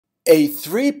a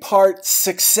three-part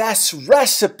success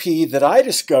recipe that I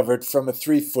discovered from a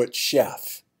 3-foot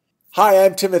chef. Hi,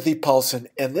 I'm Timothy Paulson,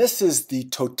 and this is the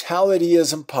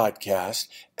Totalityism podcast,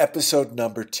 episode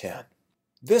number 10.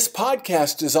 This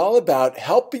podcast is all about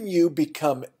helping you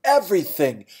become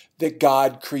everything that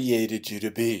God created you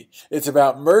to be. It's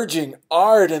about merging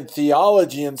art and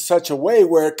theology in such a way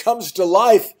where it comes to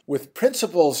life with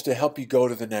principles to help you go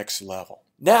to the next level.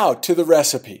 Now, to the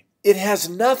recipe. It has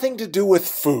nothing to do with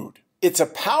food. It's a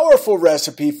powerful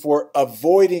recipe for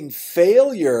avoiding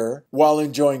failure while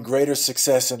enjoying greater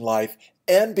success in life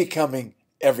and becoming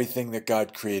everything that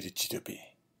God created you to be.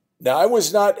 Now, I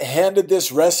was not handed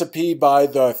this recipe by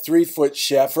the 3-foot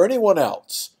chef or anyone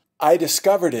else. I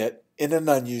discovered it in an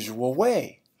unusual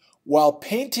way while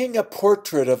painting a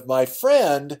portrait of my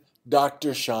friend,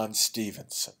 Dr. Sean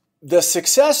Stephenson. The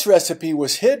success recipe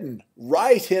was hidden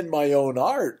right in my own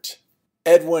art.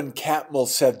 Edwin Catmull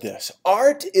said this: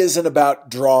 art isn't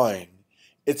about drawing,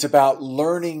 it's about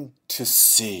learning to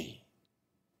see.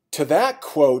 To that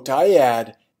quote, I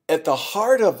add, at the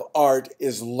heart of art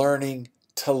is learning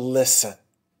to listen.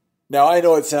 Now, I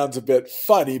know it sounds a bit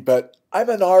funny, but I'm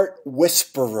an art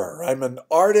whisperer. I'm an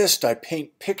artist, I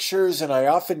paint pictures, and I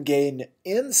often gain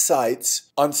insights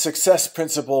on success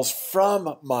principles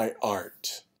from my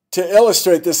art. To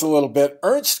illustrate this a little bit,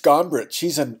 Ernst Gombrich,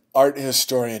 he's an art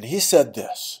historian, he said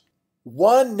this: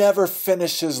 one never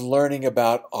finishes learning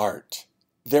about art.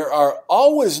 There are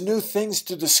always new things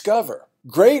to discover.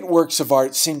 Great works of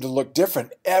art seem to look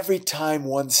different every time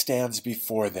one stands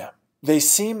before them. They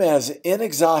seem as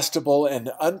inexhaustible and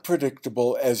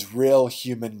unpredictable as real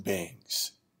human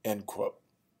beings. End quote.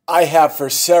 I have for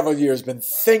several years been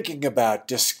thinking about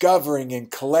discovering and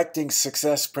collecting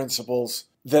success principles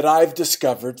that I've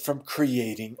discovered from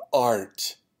creating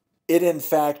art. It in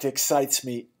fact excites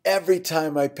me every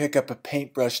time I pick up a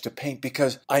paintbrush to paint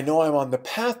because I know I'm on the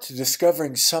path to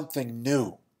discovering something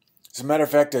new. As a matter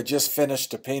of fact, I just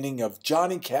finished a painting of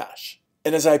Johnny Cash.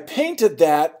 And as I painted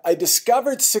that, I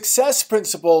discovered success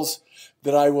principles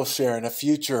that I will share in a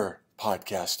future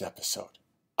podcast episode.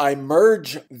 I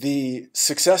merge the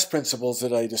success principles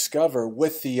that I discover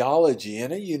with theology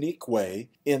in a unique way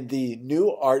in the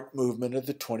new art movement of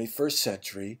the 21st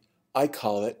century. I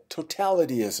call it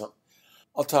Totalityism.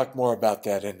 I'll talk more about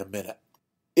that in a minute.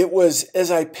 It was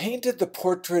as I painted the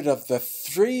portrait of the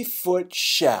 3-foot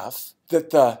chef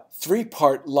that the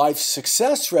 3-part life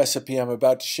success recipe I'm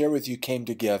about to share with you came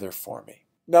together for me.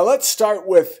 Now let's start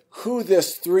with who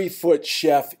this 3-foot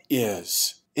chef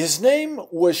is. His name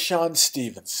was Sean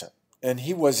Stephenson, and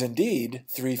he was indeed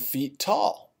 3 feet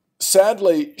tall.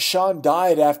 Sadly, Sean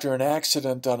died after an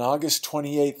accident on August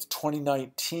 28,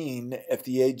 2019 at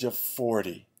the age of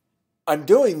 40. I'm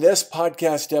doing this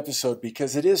podcast episode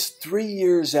because it is 3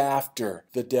 years after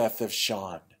the death of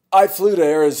Sean. I flew to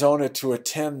Arizona to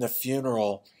attend the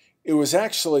funeral. It was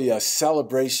actually a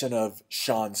celebration of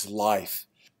Sean's life.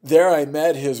 There I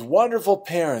met his wonderful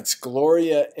parents,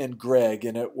 Gloria and Greg,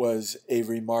 and it was a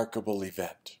remarkable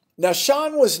event. Now,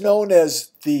 Sean was known as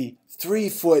the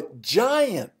 3-foot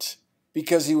giant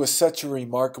because he was such a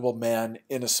remarkable man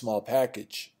in a small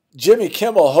package. Jimmy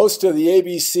Kimmel, host of the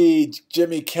ABC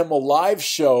Jimmy Kimmel Live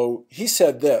show, he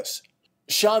said this: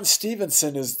 Sean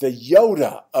Stephenson is the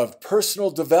Yoda of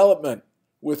personal development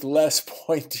with less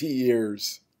pointy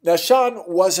ears. Now, Sean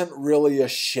wasn't really a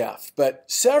chef, but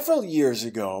several years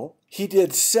ago, he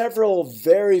did several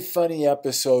very funny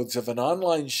episodes of an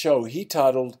online show he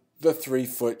titled The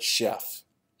 3-Foot Chef.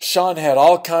 Sean had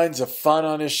all kinds of fun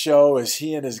on his show as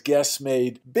he and his guests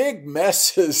made big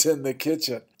messes in the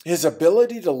kitchen. His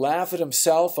ability to laugh at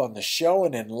himself on the show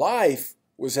and in life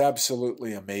was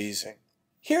absolutely amazing.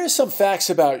 Here are some facts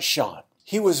about Sean.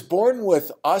 He was born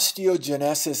with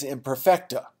osteogenesis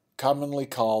imperfecta, commonly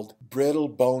called brittle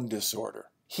bone disorder.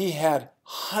 He had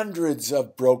hundreds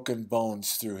of broken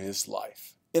bones through his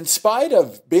life. In spite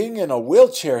of being in a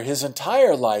wheelchair his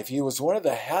entire life, he was one of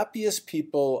the happiest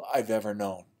people I've ever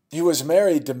known. He was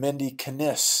married to Mindy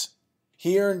Kanis.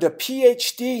 He earned a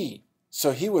PhD,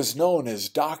 so he was known as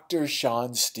Dr.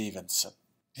 Sean Stephenson.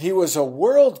 He was a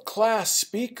world-class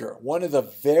speaker, one of the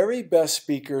very best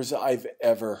speakers I've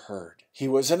ever heard. He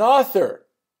was an author.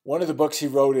 One of the books he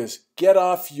wrote is Get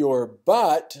Off Your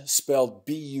Butt, spelled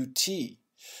B-U-T.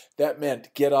 That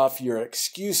meant get off your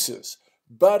excuses.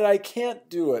 But I can't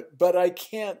do it. But I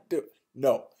can't do it.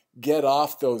 No, get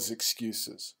off those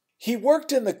excuses. He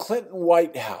worked in the Clinton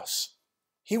White House.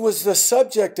 He was the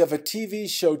subject of a TV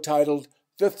show titled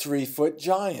The 3-Foot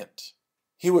Giant.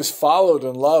 He was followed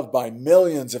and loved by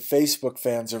millions of Facebook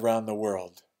fans around the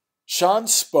world. Sean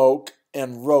spoke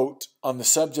and wrote on the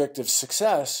subject of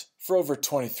success for over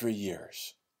 23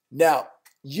 years. Now,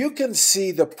 you can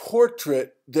see the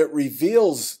portrait that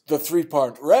reveals the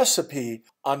three-part recipe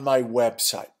on my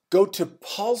website. Go to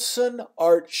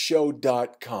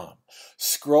paulsonartshow.com.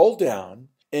 Scroll down,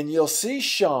 and you'll see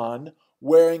Sean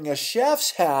wearing a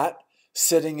chef's hat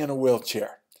sitting in a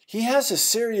wheelchair. He has a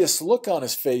serious look on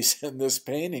his face in this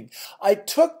painting. I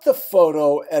took the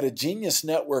photo at a Genius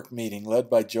Network meeting led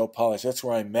by Joe Polish. That's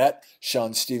where I met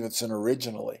Sean Stephenson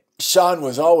originally. Sean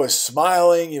was always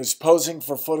smiling. He was posing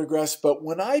for photographs. But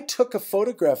when I took a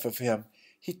photograph of him,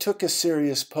 he took a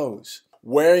serious pose.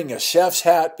 Wearing a chef's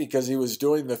hat because he was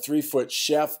doing the 3-Foot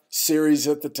Chef series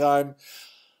at the time.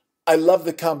 I love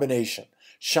the combination.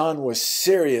 Sean was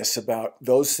serious about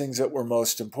those things that were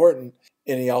most important,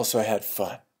 and he also had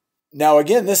fun. Now,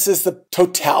 again, this is the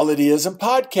Totalityism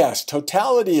podcast.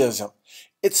 Totalityism.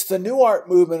 It's the new art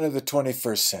movement of the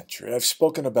 21st century. I've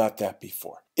spoken about that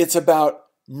before. It's about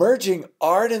merging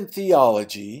art and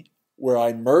theology, where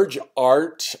I merge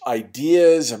art,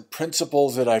 ideas, and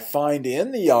principles that I find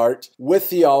in the art with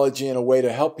theology in a way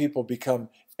to help people become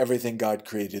everything God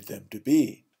created them to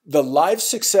be. The life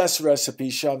success recipe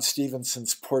Sean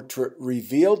Stephenson's portrait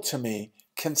revealed to me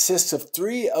consists of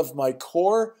 3 of my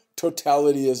core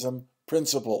Totalityism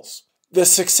principles. The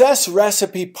success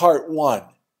recipe part 1,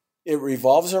 it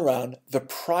revolves around the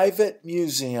private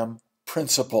museum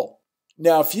principle.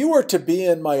 Now, if you were to be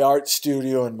in my art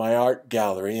studio and my art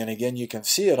gallery, and again, you can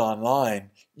see it online,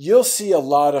 you'll see a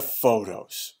lot of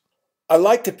photos. I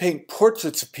like to paint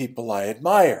portraits of people I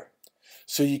admire.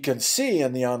 So you can see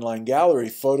in the online gallery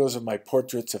photos of my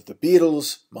portraits of the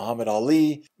Beatles, Muhammad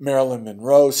Ali, Marilyn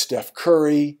Monroe, Steph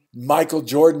Curry, Michael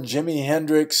Jordan, Jimi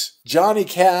Hendrix, Johnny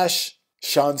Cash,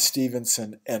 Sean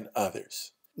Stephenson, and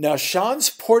others. Now, Sean's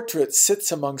portrait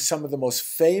sits among some of the most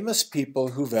famous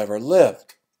people who've ever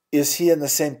lived. Is he in the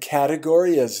same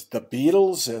category as the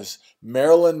Beatles, as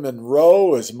Marilyn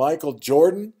Monroe, as Michael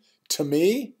Jordan? To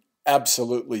me,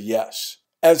 absolutely yes.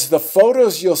 As the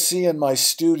photos you'll see in my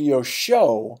studio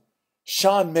show,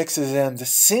 Sean mixes in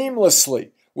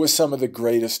seamlessly with some of the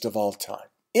greatest of all time.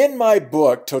 In my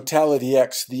book,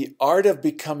 Totalityx, The Art of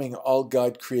Becoming All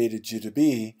God Created You to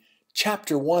Be,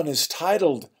 Chapter 1 is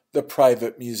titled The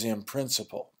Private Museum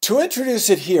Principle. To introduce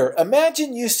it here,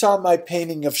 imagine you saw my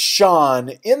painting of Sean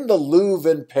in the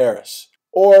Louvre in Paris,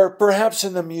 or perhaps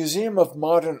in the Museum of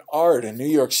Modern Art in New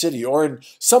York City, or in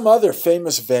some other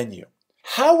famous venue.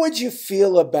 How would you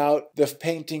feel about the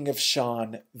painting of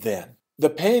Sean then? The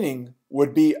painting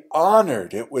would be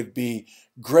honored. It would be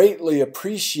greatly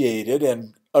appreciated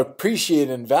and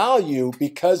appreciated in value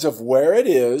because of where it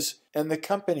is and the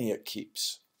company it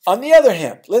keeps. On the other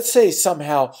hand, let's say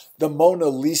somehow the Mona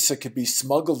Lisa could be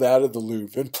smuggled out of the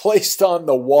Louvre and placed on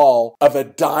the wall of a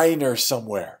diner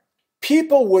somewhere.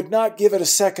 People would not give it a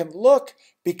second look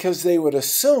because they would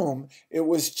assume it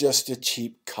was just a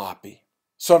cheap copy.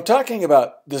 So I'm talking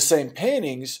about the same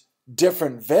paintings,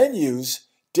 different venues,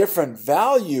 different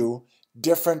value,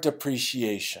 different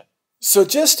appreciation. So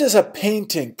just as a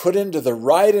painting put into the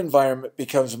right environment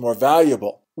becomes more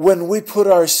valuable, when we put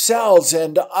ourselves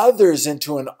and others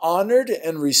into an honored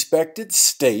and respected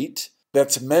state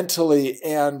that's mentally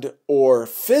and or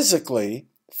physically,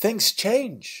 things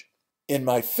change. In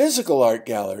my physical art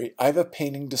gallery, I have a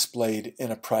painting displayed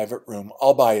in a private room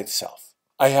all by itself.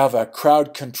 I have a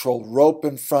crowd-control rope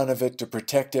in front of it to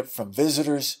protect it from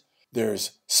visitors.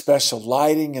 There's special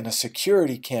lighting and a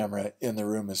security camera in the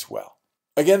room as well.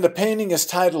 Again, the painting is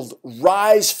titled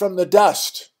Rise from the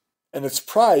Dust, and it's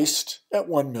priced at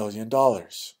 $1 million.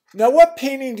 Now, what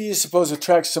painting do you suppose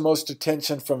attracts the most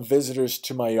attention from visitors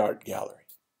to my art gallery?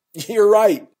 You're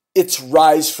right, it's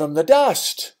Rise from the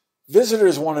Dust.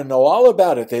 Visitors want to know all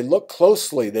about it. They look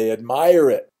closely, they admire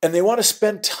it, and they want to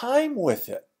spend time with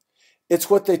it. It's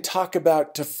what they talk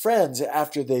about to friends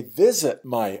after they visit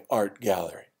my art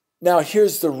gallery. Now,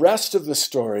 here's the rest of the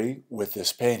story with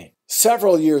this painting.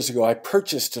 Several years ago, I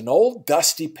purchased an old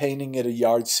dusty painting at a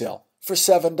yard sale for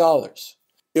 $7.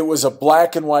 It was a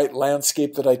black and white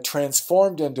landscape that I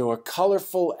transformed into a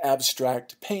colorful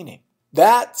abstract painting.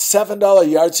 That $7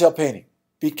 yard sale painting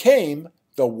became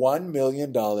the $1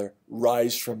 million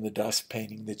Rise from the Dust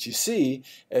painting that you see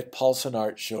at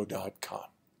paulsonartshow.com.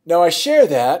 Now, I share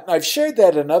that, and I've shared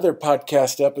that in other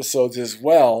podcast episodes as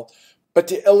well, but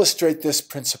to illustrate this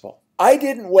principle. I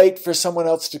didn't wait for someone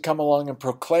else to come along and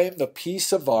proclaim the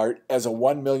piece of art as a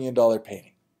 $1 million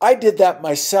painting. I did that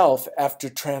myself after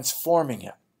transforming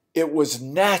it. It was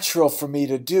natural for me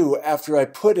to do after I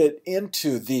put it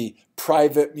into the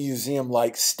private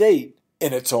museum-like state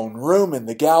in its own room in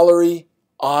the gallery,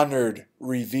 honored,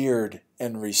 revered,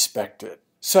 and respected.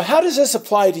 So how does this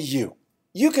apply to you?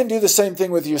 You can do the same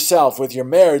thing with yourself, with your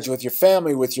marriage, with your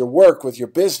family, with your work, with your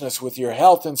business, with your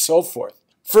health, and so forth.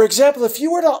 For example, if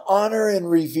you were to honor and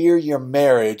revere your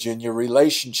marriage and your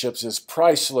relationships as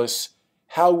priceless,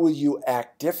 how will you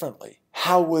act differently?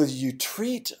 How will you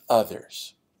treat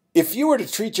others? If you were to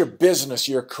treat your business,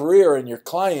 your career, and your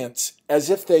clients as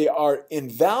if they are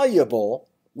invaluable,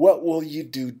 what will you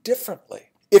do differently?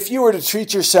 If you were to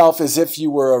treat yourself as if you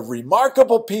were a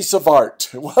remarkable piece of art,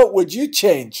 what would you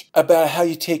change about how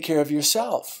you take care of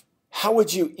yourself? How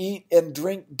would you eat and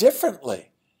drink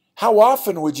differently? How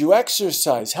often would you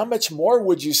exercise? How much more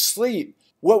would you sleep?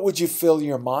 What would you fill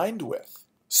your mind with?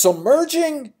 So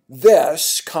merging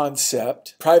this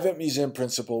concept, private museum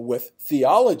principle, with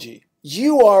theology,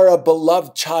 you are a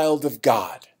beloved child of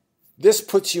God. This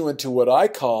puts you into what I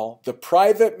call the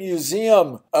private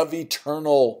museum of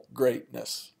eternal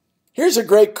greatness. Here's a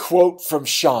great quote from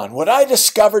Sean. What I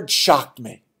discovered shocked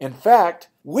me. In fact,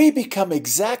 we become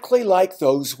exactly like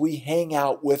those we hang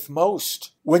out with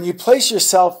most. When you place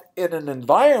yourself in an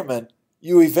environment,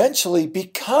 you eventually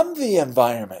become the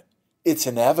environment. It's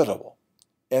inevitable.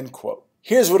 End quote.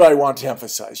 Here's what I want to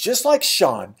emphasize. Just like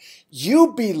Sean,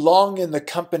 you belong in the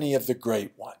company of the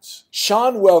great ones.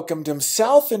 Sean welcomed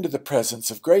himself into the presence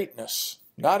of greatness,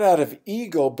 not out of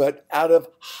ego, but out of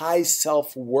high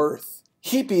self-worth.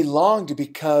 He belonged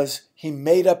because he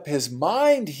made up his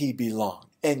mind he belonged,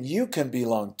 and you can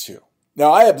belong too.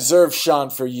 Now, I observed Sean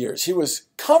for years. He was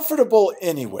comfortable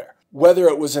anywhere, whether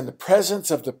it was in the presence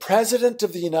of the President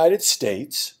of the United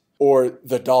States, or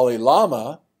the Dalai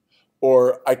Lama,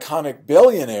 or iconic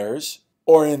billionaires,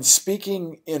 or in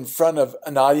speaking in front of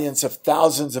an audience of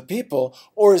thousands of people,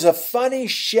 or as a funny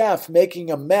chef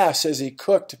making a mess as he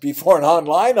cooked before an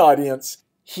online audience,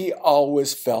 he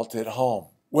always felt at home.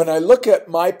 When I look at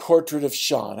my portrait of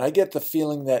Sean, I get the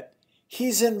feeling that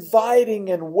he's inviting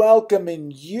and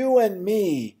welcoming you and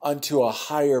me onto a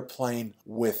higher plane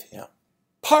with him.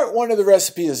 Part one of the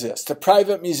recipe is this, the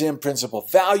private museum principle.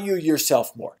 Value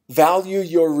yourself more. Value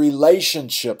your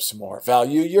relationships more.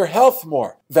 Value your health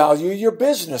more. Value your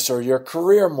business or your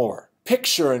career more.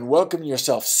 Picture and welcome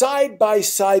yourself side by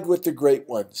side with the great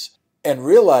ones and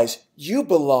realize you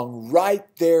belong right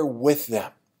there with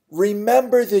them.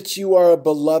 Remember that you are a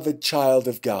beloved child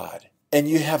of God and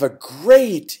you have a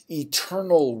great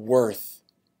eternal worth.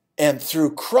 And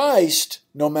through Christ,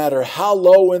 no matter how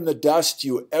low in the dust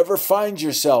you ever find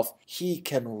yourself, He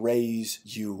can raise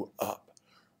you up.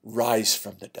 Rise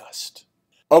from the dust.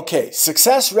 Okay,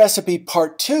 success recipe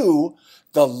part 2,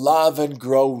 the love and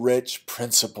grow rich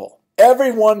principle.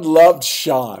 Everyone loved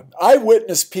Sean. I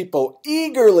witnessed people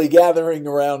eagerly gathering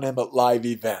around him at live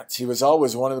events. He was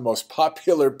always one of the most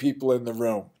popular people in the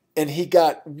room. And he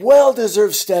got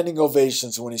well-deserved standing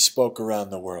ovations when he spoke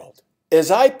around the world. As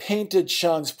I painted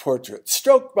Sean's portrait,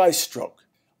 stroke by stroke,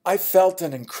 I felt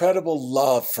an incredible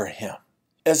love for him.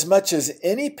 As much as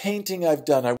any painting I've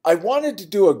done, I wanted to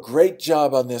do a great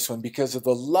job on this one because of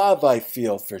the love I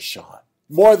feel for Sean.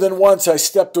 More than once, I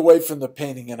stepped away from the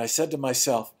painting and I said to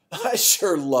myself, I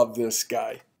sure love this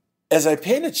guy. As I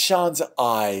painted Sean's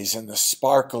eyes and the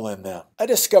sparkle in them, I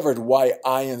discovered why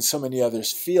I and so many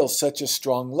others feel such a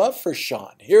strong love for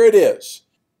Sean. Here it is.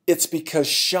 It's because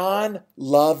Sean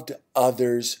loved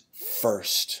others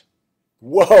first.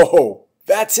 Whoa,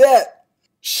 that's it.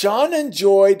 Sean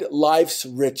enjoyed life's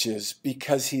riches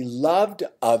because he loved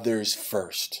others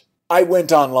first. I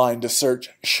went online to search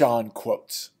Sean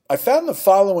quotes. I found the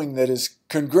following that is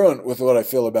congruent with what I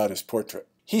feel about his portrait.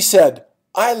 He said,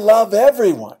 I love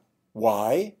everyone.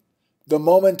 Why? The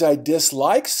moment I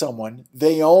dislike someone,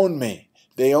 they own me.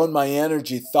 They own my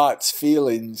energy, thoughts,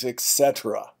 feelings,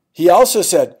 etc. He also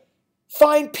said,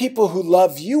 find people who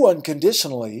love you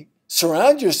unconditionally,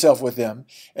 surround yourself with them,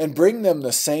 and bring them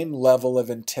the same level of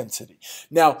intensity.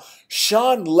 Now,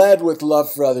 Sean led with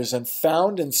love for others and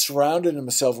found and surrounded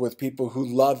himself with people who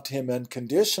loved him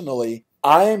unconditionally.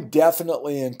 I am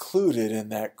definitely included in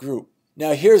that group.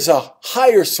 Now, here's a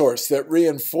higher source that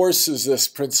reinforces this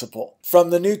principle. From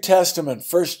the New Testament,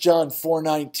 1 John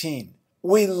 4:19.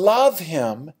 We love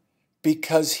him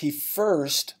because he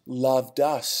first loved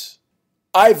us.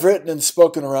 I've written and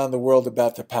spoken around the world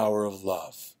about the power of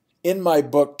love. In my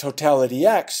book,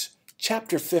 Totalityism,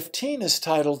 chapter 15 is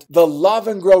titled The Love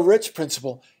and Grow Rich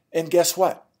Principle. And guess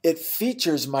what? It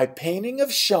features my painting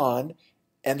of Sean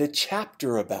and a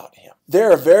chapter about him.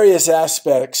 There are various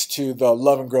aspects to the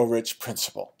Love and Grow Rich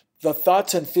principle. The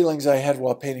thoughts and feelings I had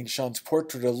while painting Sean's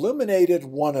portrait illuminated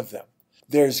one of them.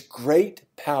 There's great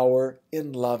power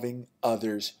in loving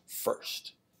others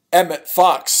first. Emmett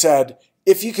Fox said,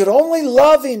 if you could only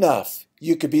love enough,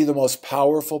 you could be the most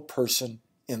powerful person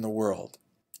in the world.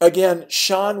 Again,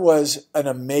 Sean was an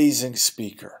amazing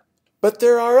speaker. But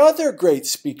there are other great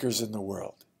speakers in the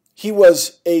world. He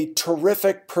was a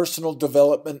terrific personal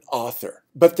development author.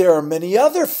 But there are many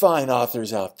other fine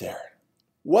authors out there.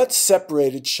 What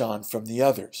separated Sean from the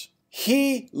others?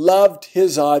 He loved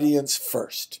his audience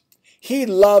first. He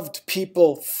loved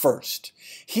people first.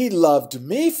 He loved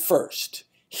me first.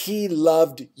 He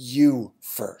loved you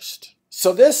first.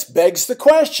 So this begs the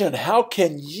question, how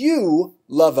can you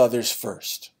love others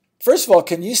first? First of all,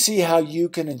 can you see how you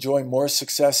can enjoy more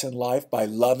success in life by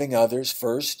loving others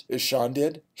first, as Sean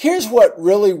did? Here's what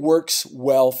really works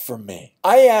well for me.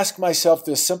 I ask myself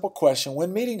this simple question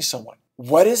when meeting someone.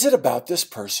 What is it about this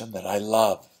person that I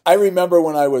love? I remember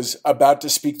when I was about to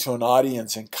speak to an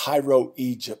audience in Cairo,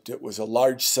 Egypt. It was a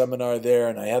large seminar there,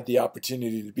 and I had the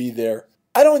opportunity to be there.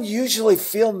 I don't usually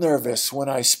feel nervous when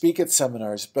I speak at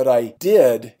seminars, but I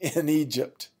did in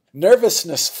Egypt.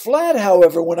 Nervousness fled,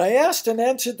 however, when I asked and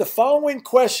answered the following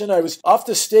question. I was off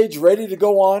the stage ready to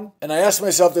go on, and I asked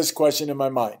myself this question in my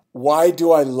mind. Why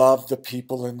do I love the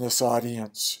people in this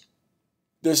audience?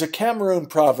 There's a Cameroon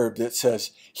proverb that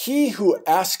says, "He who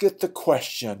asketh the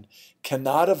question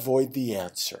cannot avoid the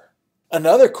answer."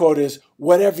 Another quote is,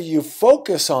 "Whatever you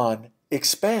focus on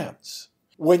expands."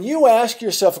 When you ask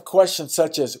yourself a question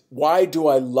such as, why do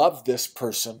I love this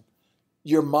person?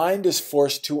 Your mind is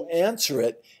forced to answer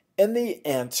it, and the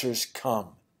answers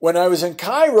come. When I was in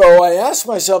Cairo, I asked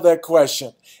myself that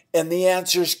question, and the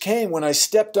answers came. When I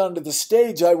stepped onto the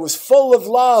stage, I was full of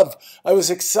love. I was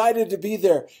excited to be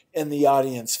there, and the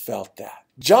audience felt that.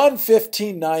 John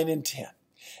 15:9 and 10.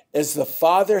 As the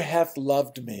Father hath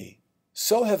loved me,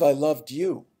 so have I loved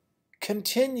you.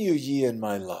 Continue ye in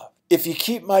my love. If ye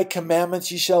keep my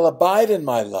commandments, ye shall abide in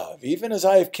my love, even as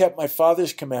I have kept my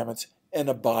Father's commandments and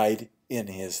abide in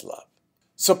his love.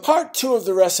 So part 2 of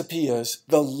the recipe is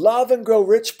the love and grow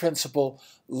rich principle,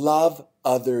 love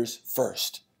others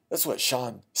first. That's what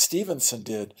Sean Stephenson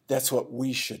did. That's what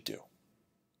we should do.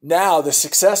 Now the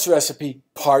success recipe,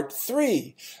 part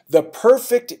 3, the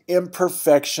perfect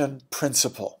imperfection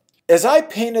principle. As I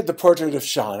painted the portrait of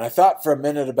Sean, I thought for a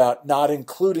minute about not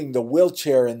including the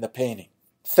wheelchair in the painting.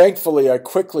 Thankfully, I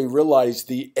quickly realized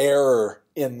the error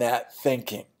in that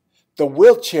thinking. The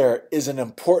wheelchair is an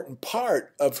important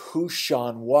part of who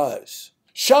Sean was.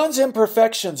 Sean's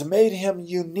imperfections made him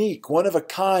unique, one of a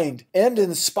kind, and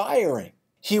inspiring.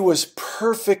 He was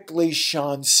perfectly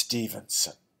Sean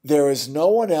Stephenson. There is no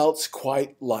one else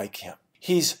quite like him.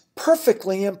 He's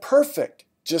perfectly imperfect,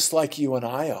 just like you and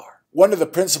I are. One of the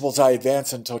principles I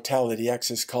advance in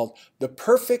Totalityism is called the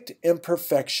perfect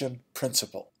imperfection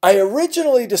principle. I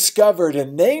originally discovered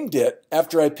and named it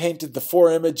after I painted the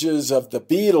 4 images of the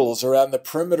Beatles around the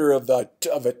perimeter of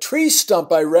a tree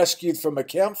stump I rescued from a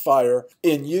campfire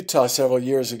in Utah several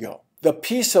years ago. The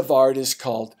piece of art is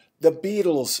called the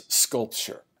Beatles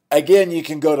sculpture. Again, you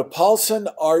can go to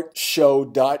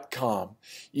paulsonartshow.com.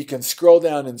 You can scroll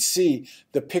down and see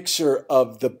the picture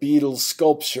of the Beatles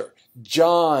sculpture.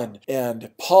 John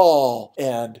and Paul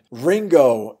and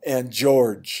Ringo and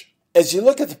George. As you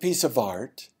look at the piece of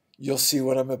art, you'll see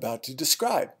what I'm about to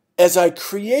describe. As I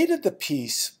created the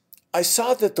piece, I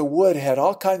saw that the wood had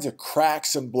all kinds of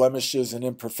cracks and blemishes and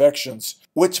imperfections,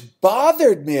 which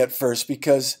bothered me at first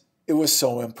because it was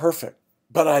so imperfect.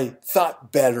 But I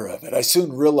thought better of it. I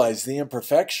soon realized the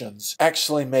imperfections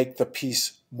actually make the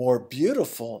piece more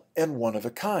beautiful and one of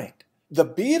a kind. The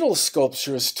Beatles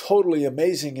sculpture is totally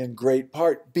amazing in great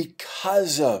part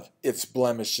because of its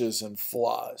blemishes and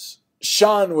flaws.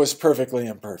 Sean was perfectly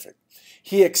imperfect.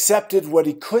 He accepted what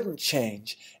he couldn't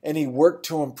change, and he worked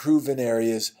to improve in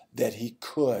areas that he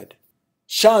could.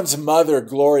 Sean's mother,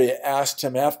 Gloria, asked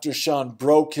him after Sean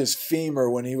broke his femur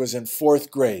when he was in 4th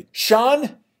grade,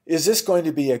 "Sean, is this going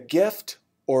to be a gift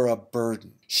or a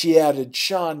burden?" She added,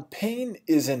 "Sean, pain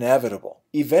is inevitable.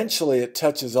 Eventually it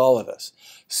touches all of us.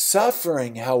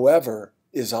 Suffering, however,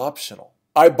 is optional."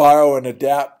 I borrow and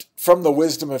adapt from the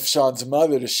wisdom of Sean's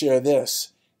mother to share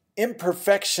this.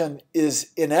 Imperfection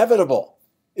is inevitable.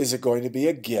 Is it going to be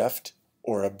a gift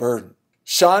or a burden?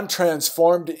 Sean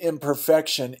transformed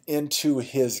imperfection into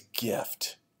his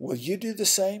gift. Will you do the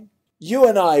same? You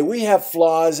and I, we have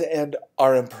flaws and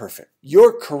are imperfect.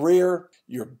 Your career,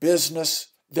 your business,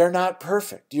 they're not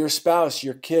perfect. Your spouse,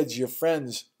 your kids, your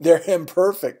friends, they're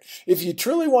imperfect. If you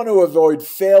truly want to avoid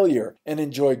failure and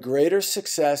enjoy greater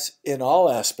success in all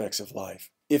aspects of life,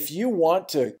 if you want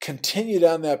to continue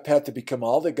down that path to become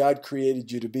all that God created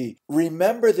you to be,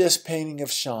 remember this painting of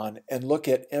Sean and look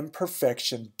at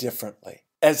imperfection differently,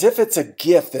 as if it's a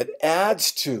gift that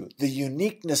adds to the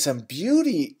uniqueness and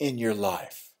beauty in your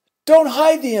life. Don't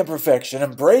hide the imperfection,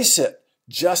 embrace it,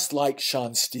 just like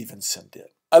Sean Stephenson did.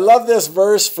 I love this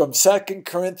verse from 2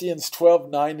 Corinthians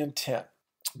 12:9 and 10.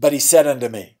 But he said unto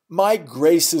me, my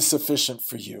grace is sufficient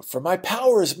for you, for my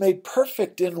power is made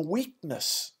perfect in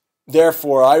weakness.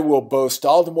 Therefore I will boast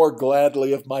all the more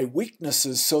gladly of my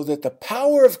weaknesses, so that the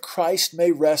power of Christ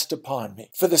may rest upon me.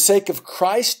 For the sake of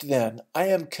Christ, then, I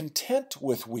am content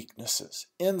with weaknesses,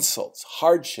 insults,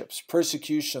 hardships,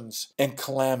 persecutions, and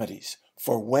calamities.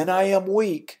 For when I am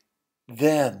weak,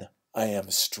 then I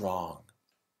am strong.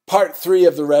 Part 3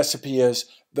 of the recipe is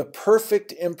the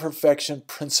perfect imperfection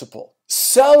principle.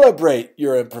 Celebrate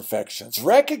your imperfections.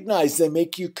 Recognize they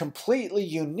make you completely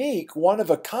unique, one of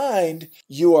a kind.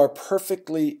 You are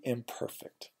perfectly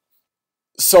imperfect.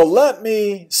 So let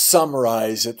me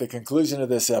summarize at the conclusion of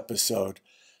this episode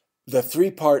the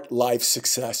 3-part life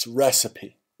success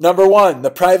recipe. Number 1,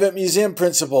 the private museum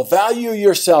principle. Value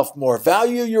yourself more.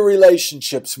 Value your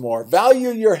relationships more.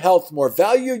 Value your health more.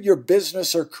 Value your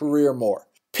business or career more.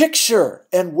 Picture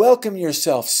and welcome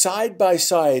yourself side by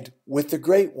side with the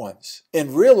great ones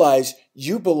and realize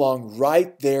you belong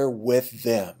right there with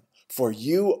them, for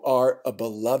you are a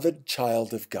beloved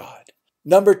child of God.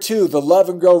 Number 2, the love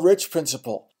and grow rich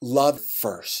principle. Love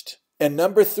first. And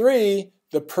number 3,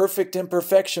 the perfect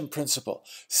imperfection principle.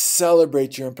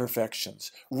 Celebrate your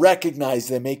imperfections. Recognize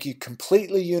they make you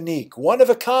completely unique, one of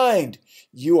a kind.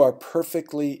 You are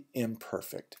perfectly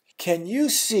imperfect. Can you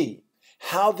see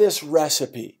how this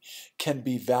recipe can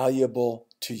be valuable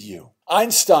to you?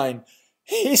 Einstein,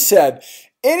 he said,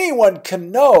 anyone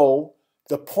can know,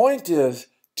 the point is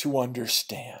to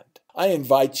understand. I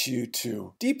invite you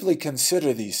to deeply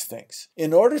consider these things.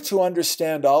 In order to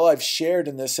understand all I've shared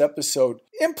in this episode,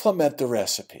 implement the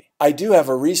recipe. I do have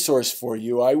a resource for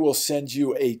you. I will send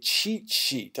you a cheat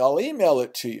sheet. I'll email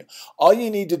it to you. All you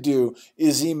need to do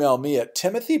is email me at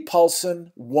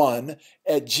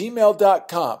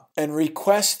timothypaulson1@gmail.com and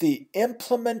request the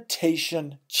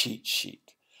implementation cheat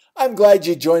sheet. I'm glad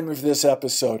you joined me for this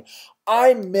episode.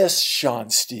 I miss Sean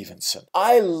Stephenson.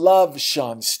 I love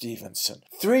Sean Stephenson.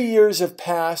 3 years have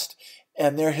passed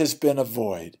and there has been a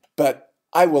void, but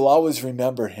I will always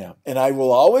remember him. And I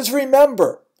will always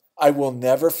remember, I will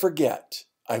never forget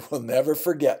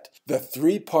the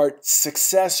 3-part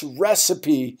success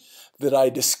recipe that I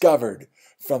discovered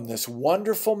from this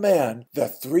wonderful man, the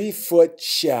 3-foot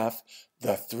chef,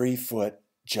 the 3-foot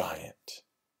giant.